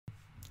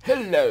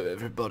Hello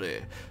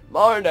everybody,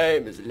 my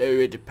name is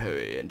Louis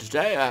Dupuy and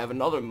today I have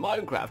another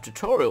Minecraft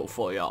tutorial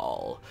for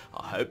y'all.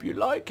 I hope you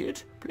like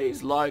it.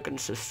 Please like and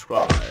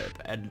subscribe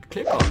and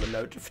click on the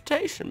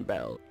notification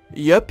bell.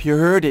 Yup, you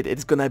heard it,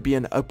 it's gonna be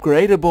an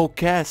upgradable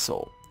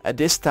castle. At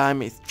this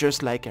time it's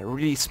just like a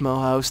really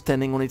small house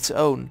standing on its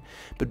own,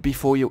 but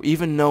before you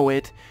even know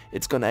it,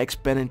 it's gonna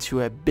expand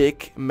into a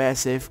big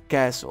massive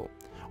castle.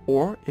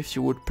 Or if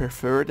you would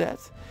prefer that,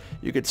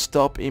 you could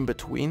stop in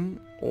between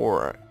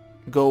or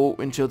go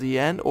until the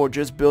end or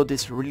just build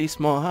this really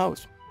small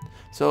house.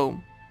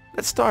 So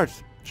let's start,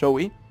 shall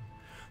we?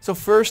 So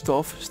first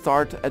off,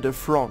 start at the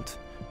front.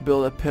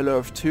 Build a pillar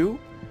of 2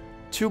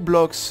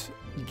 blocks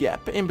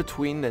gap in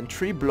between, then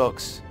 3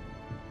 blocks.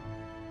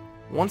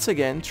 Once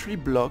again 3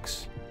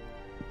 blocks,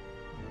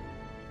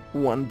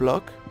 1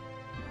 block,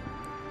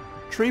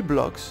 3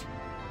 blocks,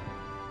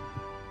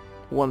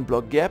 1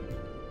 block gap,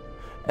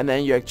 and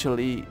then you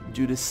actually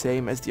do the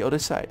same as the other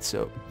side,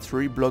 so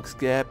 3 blocks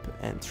gap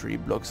and 3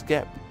 blocks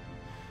gap.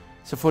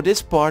 So for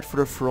this part, for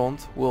the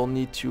front, we'll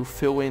need to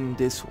fill in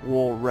this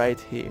wall right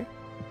here,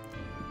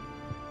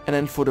 and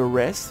then for the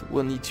rest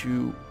we'll need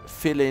to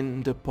fill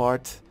in the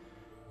part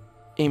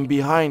in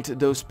behind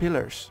those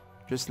pillars,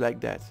 just like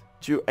that,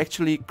 to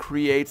actually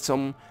create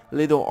some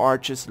little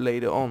arches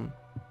later on.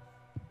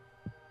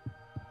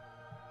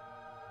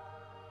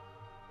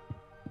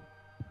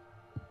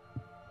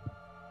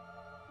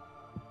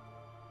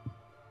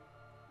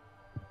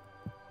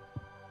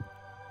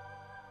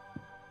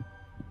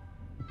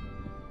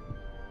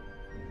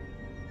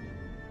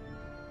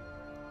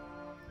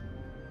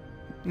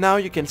 Now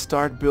you can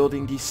start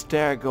building the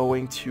stair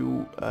going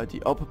to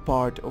the upper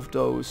part of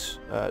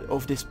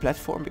this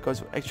platform,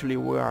 because actually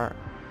we are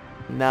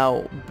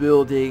now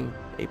building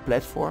a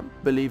platform,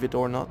 believe it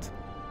or not.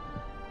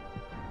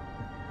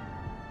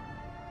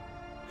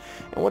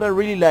 And what I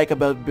really like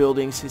about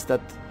buildings is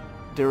that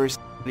there is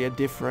really a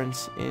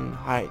difference in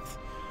height.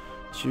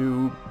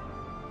 You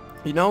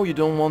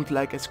don't want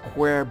like a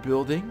square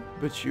building,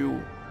 but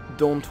you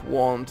don't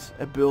want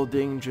a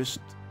building just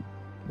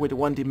with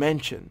one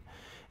dimension.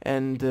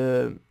 And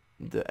the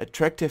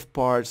attractive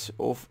parts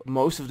of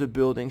most of the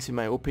buildings, in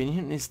my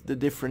opinion, is the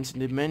difference in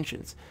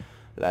dimensions.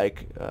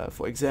 Like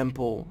for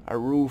example, a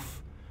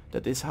roof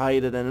that is higher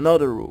than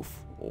another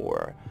roof,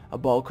 or a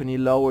balcony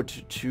lowered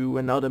to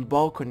another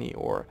balcony,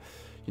 or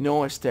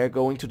a stair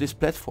going to this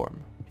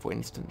platform, for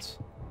instance.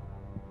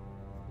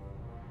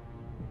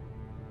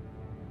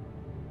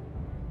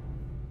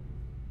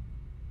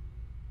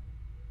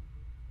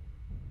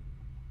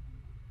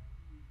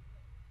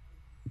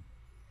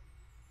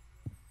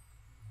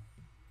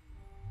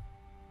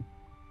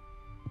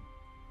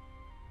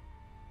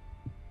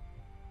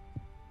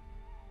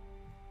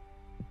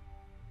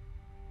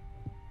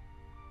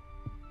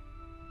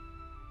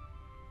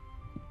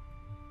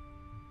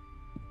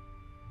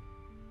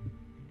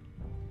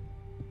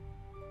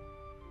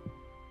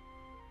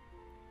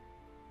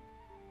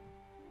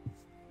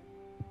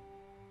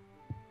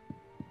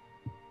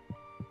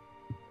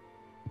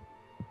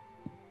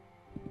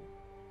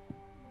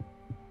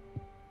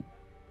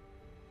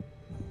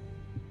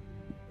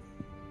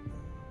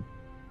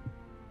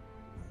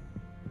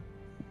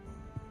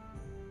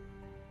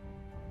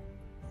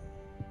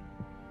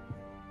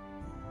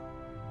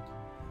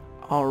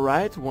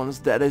 Alright, once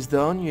that is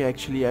done, you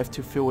actually have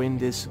to fill in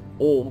this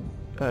whole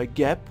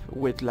gap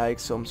with like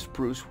some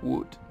spruce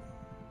wood.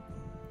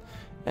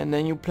 And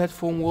then your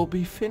platform will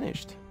be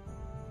finished.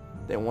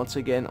 Then once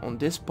again on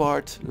this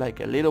part, like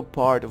a little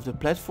part of the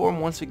platform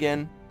once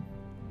again.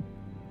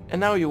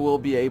 And now you will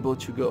be able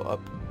to go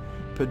up.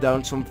 Put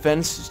down some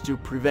fences to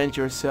prevent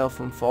yourself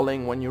from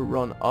falling when you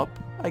run up,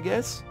 I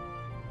guess.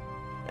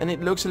 And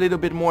it looks a little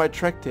bit more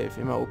attractive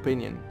in my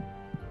opinion.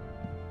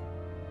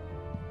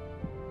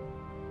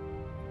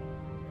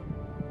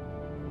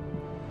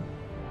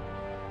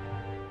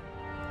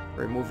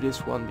 Remove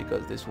this one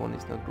because this one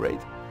is not great.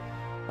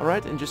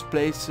 Alright, and just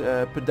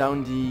put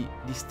down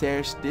the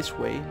stairs this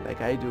way, like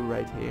I do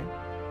right here.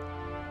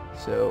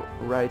 So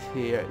right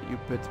here you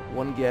put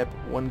one gap,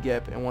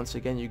 and once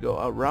again you go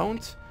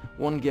around,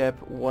 one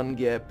gap,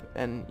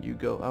 and you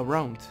go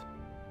around.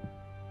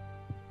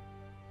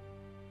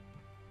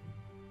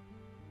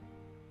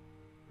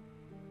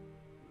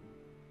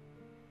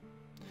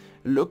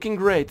 Looking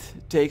great.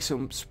 Take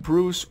some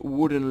spruce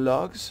wooden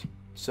logs.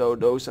 So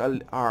those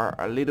are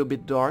a little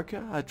bit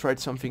darker. I tried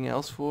something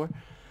else for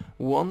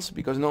once,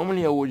 because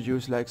normally I would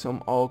use like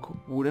some oak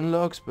wooden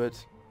logs,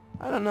 but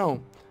I don't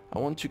know. I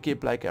want to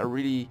keep like a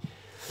really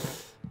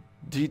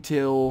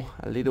detail,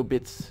 a little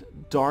bit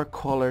dark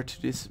color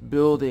to this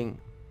building.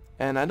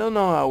 And I don't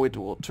know how it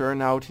will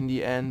turn out in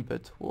the end,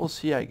 but we'll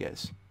see, I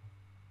guess.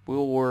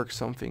 We'll work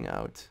something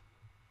out.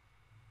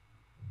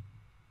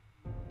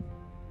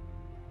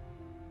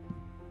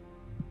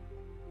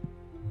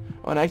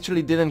 Oh, and I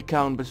actually didn't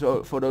count, but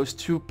so for those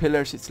 2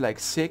 pillars it's like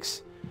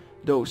 6,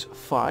 those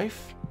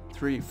 5,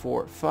 3,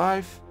 4,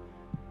 5,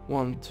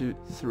 1, 2,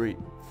 3,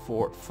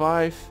 4,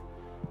 5,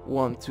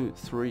 1, 2,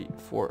 3,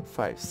 4,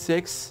 5,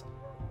 6,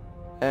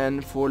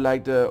 and for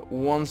like the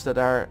ones that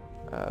are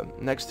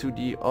next to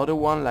the other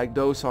one, like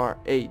those are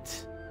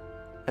 8,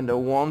 and the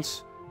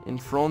ones in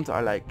front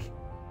are like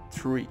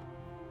 3.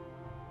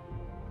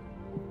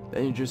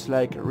 Then you just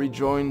like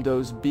rejoin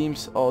those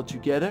beams all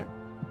together.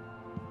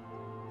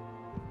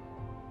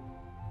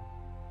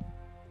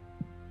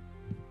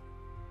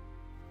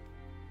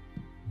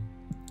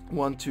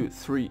 One, 2,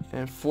 3,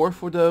 and 4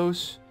 for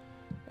those,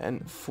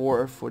 and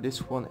 4 for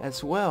this one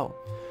as well.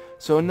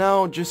 So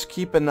now just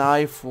keep an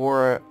eye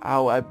for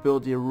how I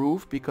build the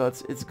roof,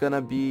 because it's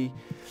gonna be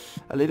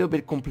a little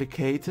bit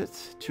complicated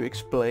to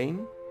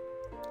explain.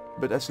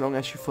 But as long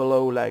as you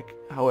follow like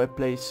how I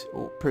place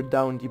or put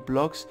down the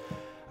blocks,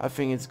 I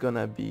think it's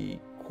gonna be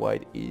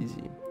quite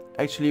easy.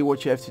 Actually,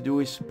 what you have to do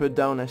is put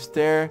down a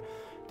stair,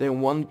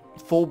 then one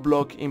full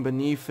block in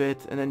beneath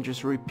it, and then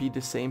just repeat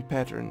the same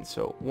pattern.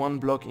 So one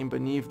block in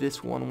beneath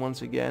this one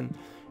once again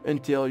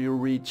until you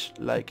reach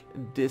like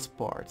this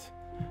part.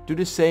 Do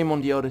the same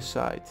on the other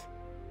side.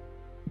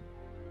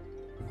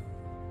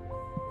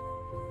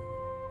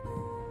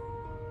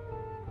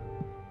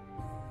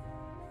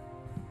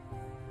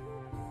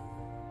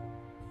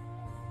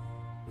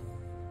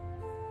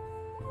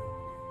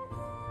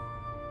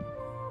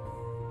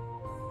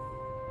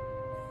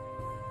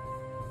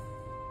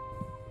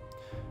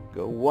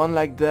 Go one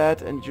like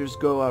that and just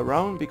go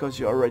around, because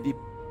you already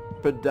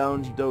put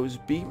down those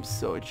beams,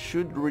 so it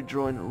should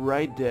rejoin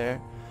right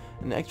there.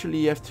 And actually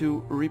you have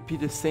to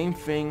repeat the same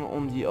thing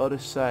on the other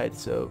side,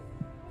 so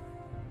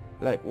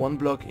like one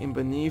block in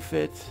beneath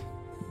it.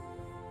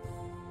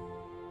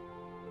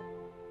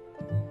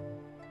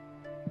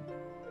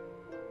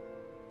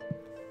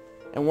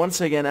 And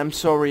once again, I'm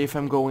sorry if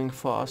I'm going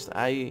fast.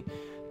 I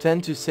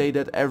tend to say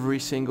that every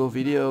single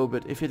video,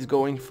 but if it's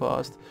going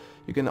fast,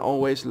 you can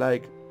always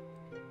like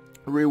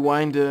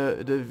rewind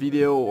the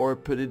video or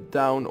put it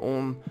down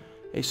on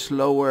a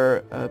slower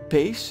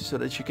pace, so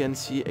that you can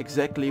see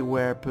exactly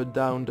where I put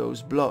down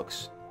those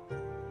blocks.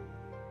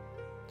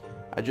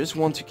 I just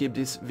want to keep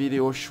this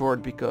video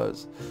short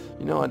because,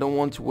 you know, I don't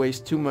want to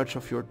waste too much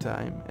of your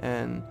time,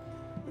 and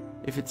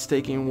if it's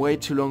taking way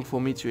too long for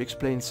me to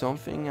explain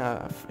something,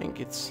 I think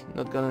it's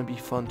not gonna be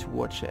fun to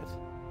watch it.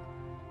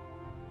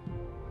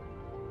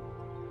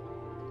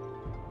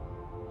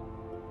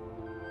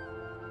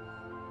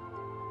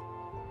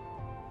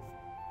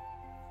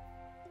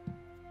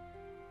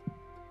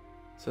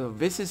 So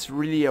this is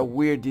really a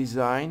weird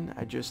design.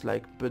 I just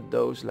like put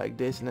those like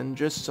this and then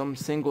just some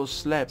single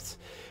slabs.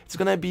 It's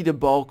gonna be the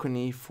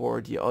balcony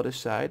for the other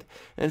side,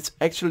 and it's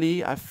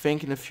actually, I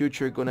think in the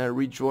future, gonna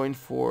rejoin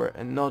for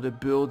another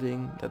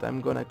building that I'm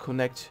gonna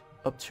connect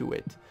up to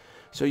it.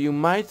 So you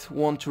might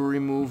want to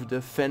remove the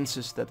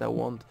fences that I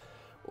want,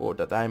 or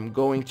that I'm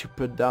going to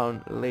put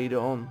down later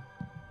on.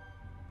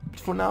 But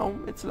for now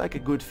it's like a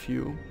good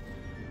view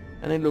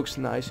and it looks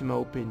nice in my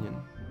opinion.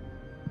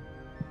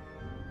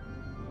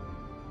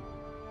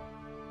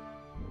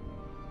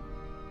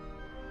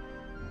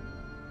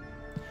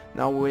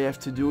 Now what we have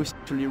to do is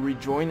actually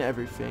rejoin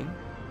everything.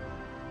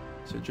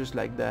 So just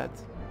like that.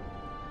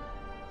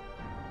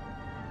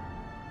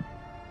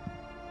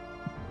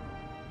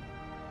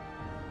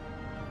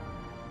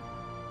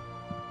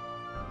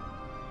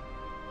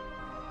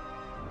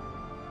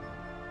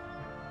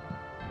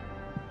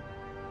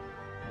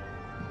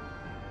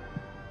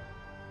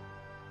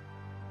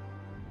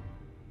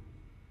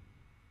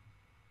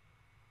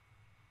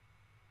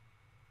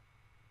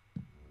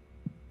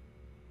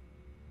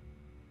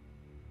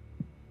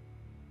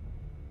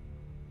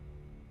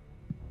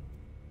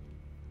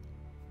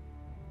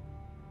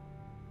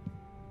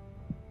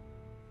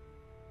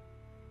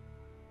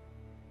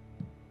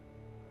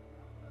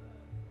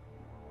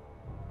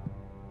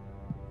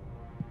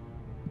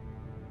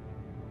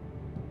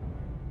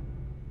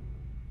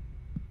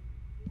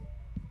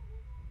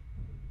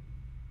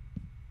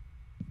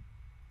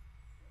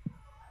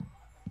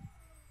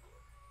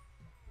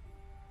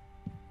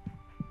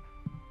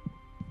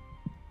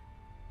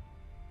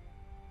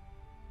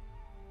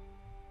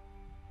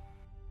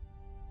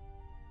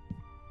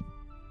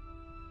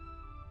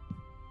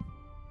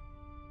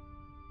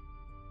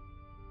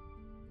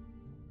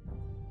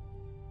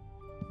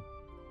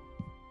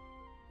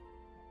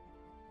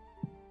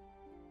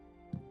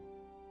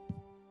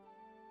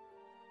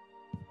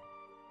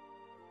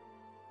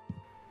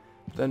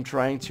 I'm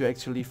trying to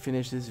actually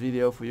finish this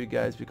video for you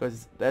guys,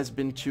 because that's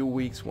been 2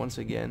 weeks once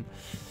again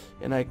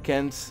and I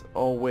can't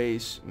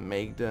always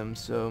make them.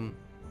 So,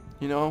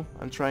 you know,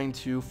 I'm trying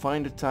to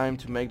find the time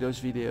to make those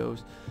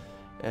videos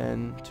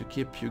and to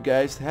keep you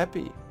guys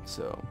happy.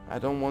 So I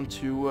don't want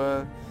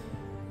to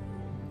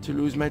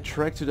lose my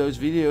track to those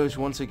videos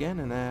once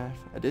again, and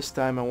at this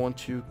time I want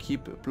to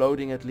keep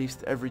uploading at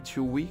least every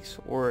 2 weeks,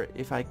 or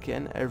if I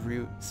can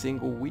every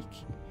single week.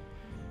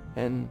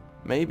 And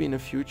maybe in the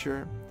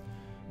future,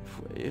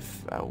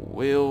 if I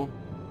will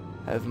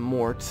have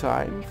more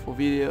time for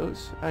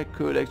videos, I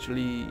could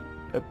actually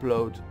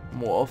upload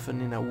more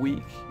often in a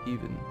week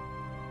even.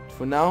 But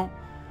for now,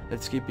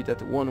 let's keep it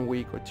at 1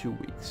 week or 2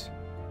 weeks.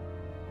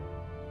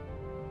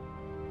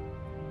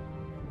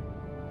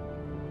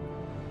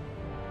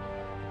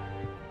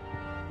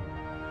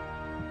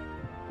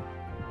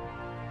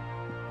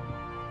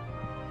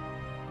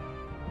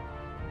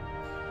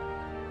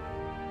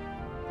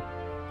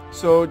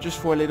 So just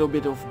for a little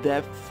bit of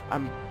depth,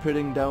 I'm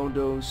putting down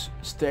those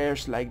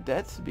stairs like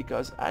that,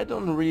 because I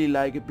don't really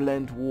like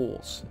bland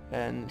walls,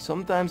 and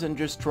sometimes I'm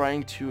just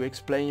trying to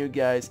explain you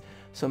guys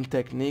some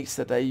techniques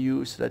that I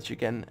use so that you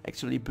can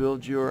actually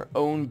build your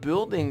own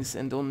buildings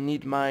and don't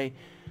need my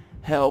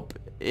help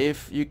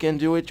if you can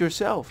do it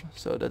yourself.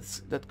 So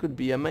that could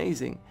be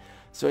amazing.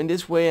 So in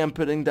this way I'm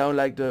putting down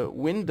like the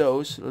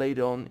windows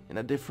later on in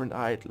a different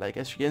height. Like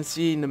as you can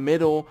see in the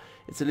middle,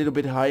 it's a little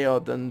bit higher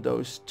than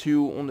those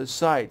two on the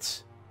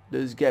sides.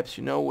 Those gaps,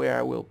 you know, where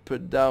I will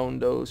put down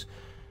those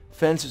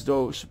fences,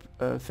 those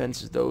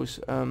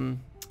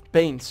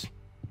paints.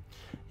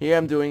 Here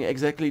I'm doing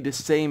exactly the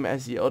same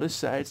as the other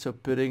side, so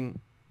putting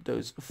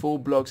those full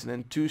blocks and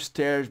then two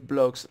stairs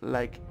blocks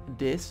like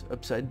this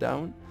upside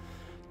down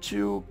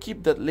to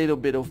keep that little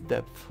bit of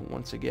depth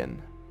once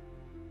again.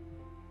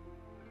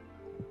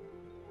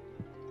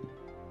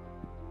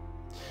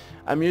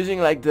 I'm using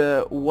like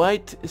the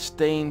white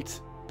stained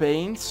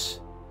paints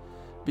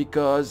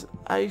because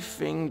I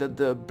think that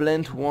the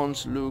blend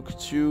ones look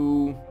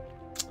too,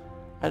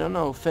 I don't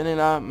know,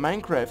 vanilla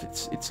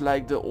Minecraft. It's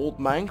like the old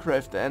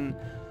Minecraft, and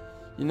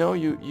you know,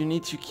 you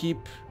need to keep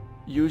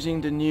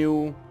using the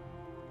new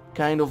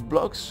kind of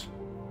blocks,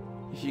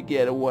 if you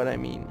get what I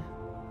mean.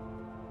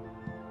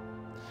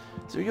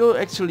 So you'll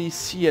actually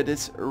see at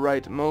this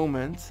right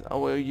moment I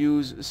will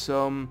use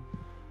some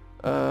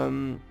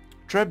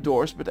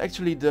trapdoors, but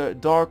actually the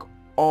dark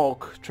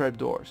oak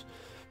trapdoors.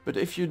 But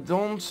if you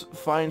don't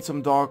find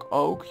some dark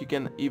oak, you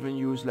can even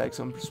use like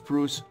some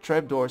spruce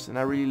trapdoors, and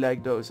I really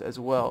like those as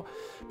well.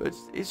 But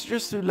it's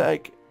just to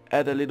like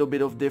add a little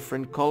bit of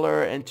different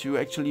color and to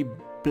actually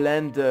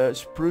blend the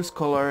spruce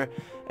color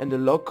and the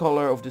log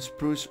color of the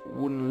spruce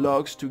wooden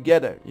logs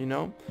together, you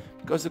know,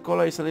 because the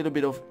color is a little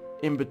bit of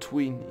in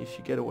between, if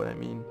you get what I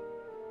mean.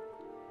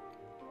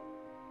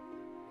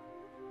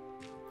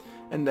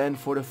 And then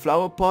for the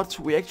flower pots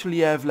we actually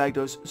have like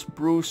those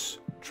spruce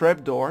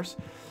trapdoors,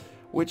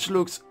 which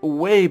looks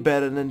way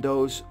better than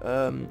those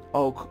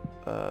oak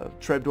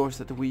trapdoors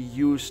that we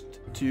used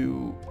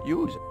to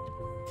use.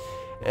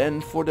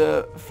 And for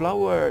the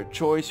flower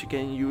choice you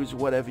can use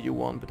whatever you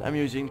want, but I'm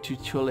using two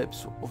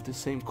tulips of the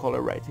same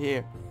color right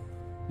here.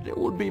 But it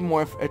would be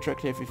more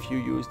attractive if you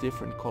use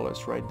different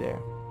colors right there.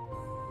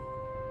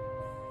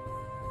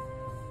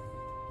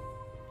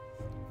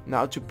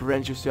 Now to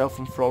prevent yourself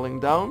from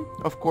falling down,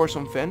 of course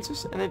some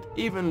fences, and it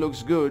even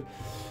looks good.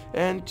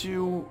 And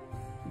to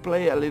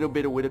play a little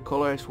bit with the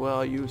color as well,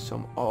 I use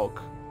some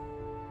oak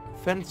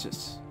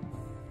fences.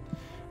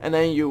 And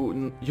then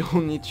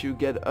you'll need to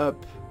get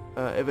up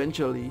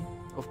eventually,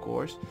 of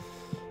course.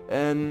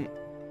 And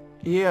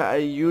here I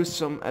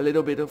use a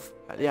little bit of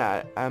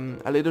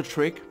a little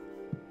trick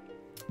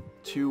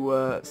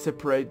to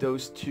separate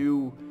those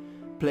two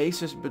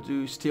places, but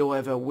to still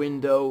have a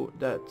window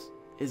that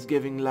is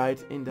giving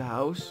light in the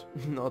house.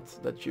 Not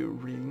that you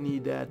really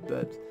need that,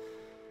 but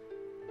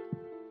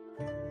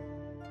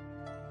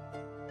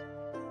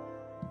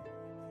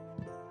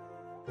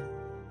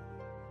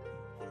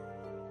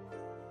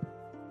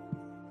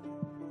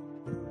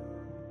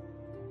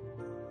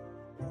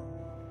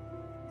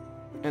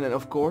and then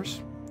of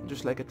course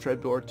just like a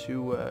trapdoor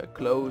to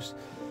close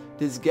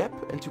this gap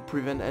and to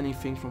prevent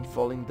anything from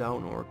falling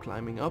down or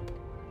climbing up.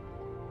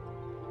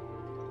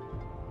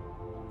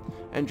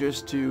 And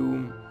just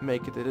to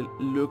make it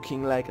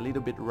looking like a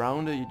little bit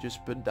rounder, you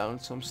just put down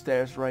some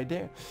stairs right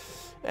there.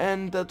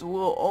 And that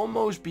will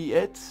almost be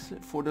it.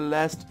 For the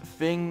last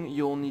thing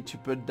you'll need to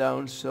put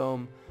down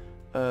some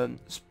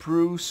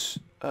spruce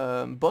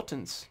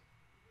buttons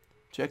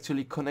to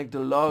actually connect the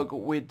log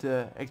with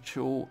the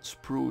actual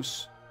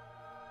spruce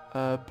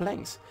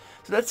planks.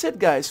 So that's it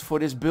guys for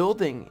this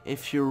building.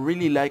 If you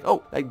really like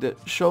the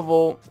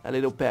shovel, a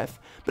little path.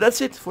 But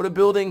that's it for the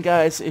building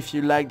guys. If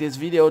you like this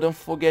video, don't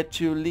forget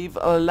to leave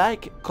a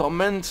like,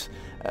 comment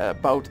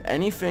about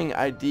anything,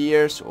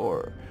 ideas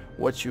or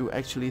what you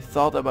actually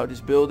thought about this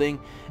building.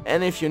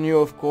 And if you're new,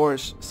 of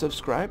course,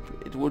 subscribe.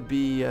 It would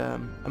be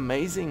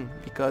amazing,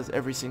 because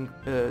every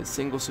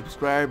single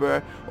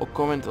subscriber or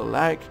comment or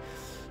like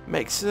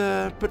makes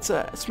puts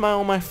a smile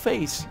on my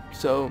face.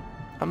 So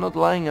I'm not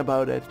lying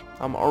about it.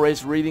 I'm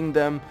always reading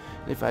them.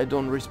 If I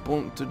don't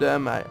respond to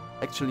them, I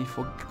actually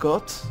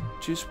forgot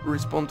to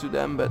respond to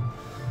them. But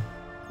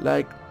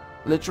like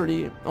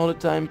literally all the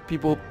time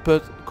people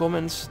put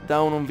comments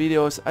down on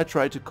videos, I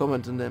try to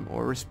comment on them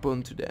or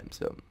respond to them.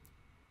 So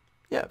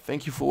yeah,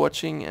 thank you for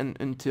watching, and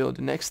until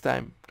the next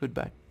time,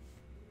 goodbye.